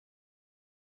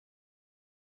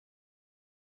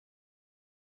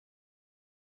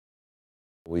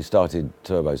We started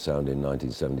Turbosound in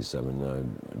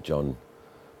 1977, John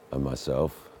and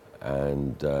myself,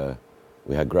 and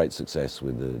we had great success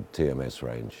with the TMS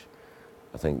range.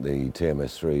 I think the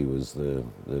TMS3 was the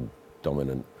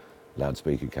dominant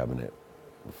loudspeaker cabinet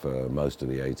for most of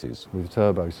the 80s. With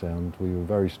Turbosound, we were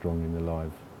very strong in the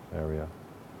live area,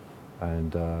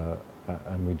 and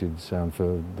we did sound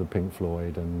for the Pink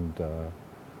Floyd and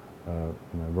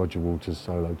Roger Waters'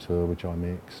 solo tour, which I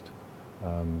mixed.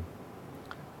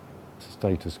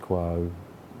 Status Quo,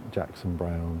 Jackson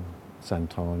Browne,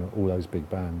 Santana, all those big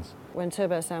bands. When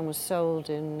Turbosound was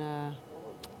sold in, I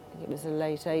think it was the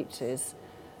late 80s,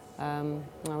 I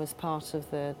was part of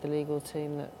the legal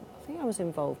team that, I think I was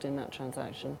involved in that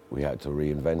transaction. We had to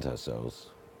reinvent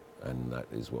ourselves, and that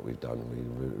is what we've done.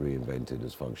 We reinvented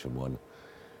as Funktion One.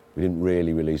 We didn't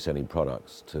really release any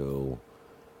products till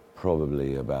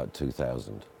probably about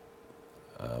 2000.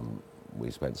 We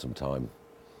spent some time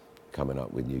coming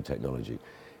up with new technology.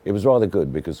 It was rather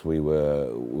good because we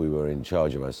were in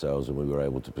charge of ourselves and we were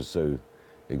able to pursue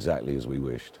exactly as we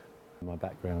wished. My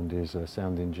background is a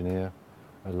sound engineer,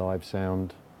 a live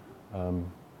sound,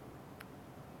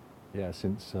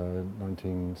 since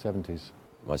 1970s.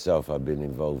 Myself, I've been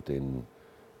involved in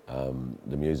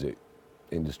the music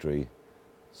industry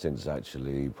since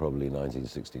actually probably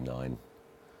 1969.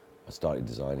 I started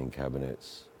designing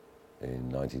cabinets in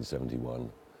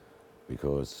 1971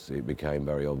 because it became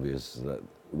very obvious that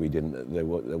there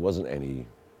wasn't any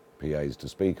PAs to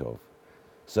speak of.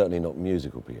 Certainly not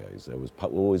musical PAs. There was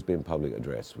always been public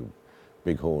address with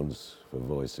big horns for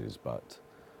voices, but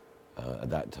at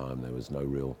that time there was no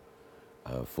real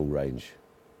full range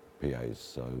PAs,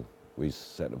 so we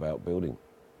set about building.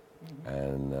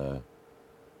 And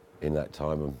in that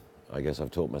time, I guess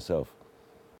I've taught myself.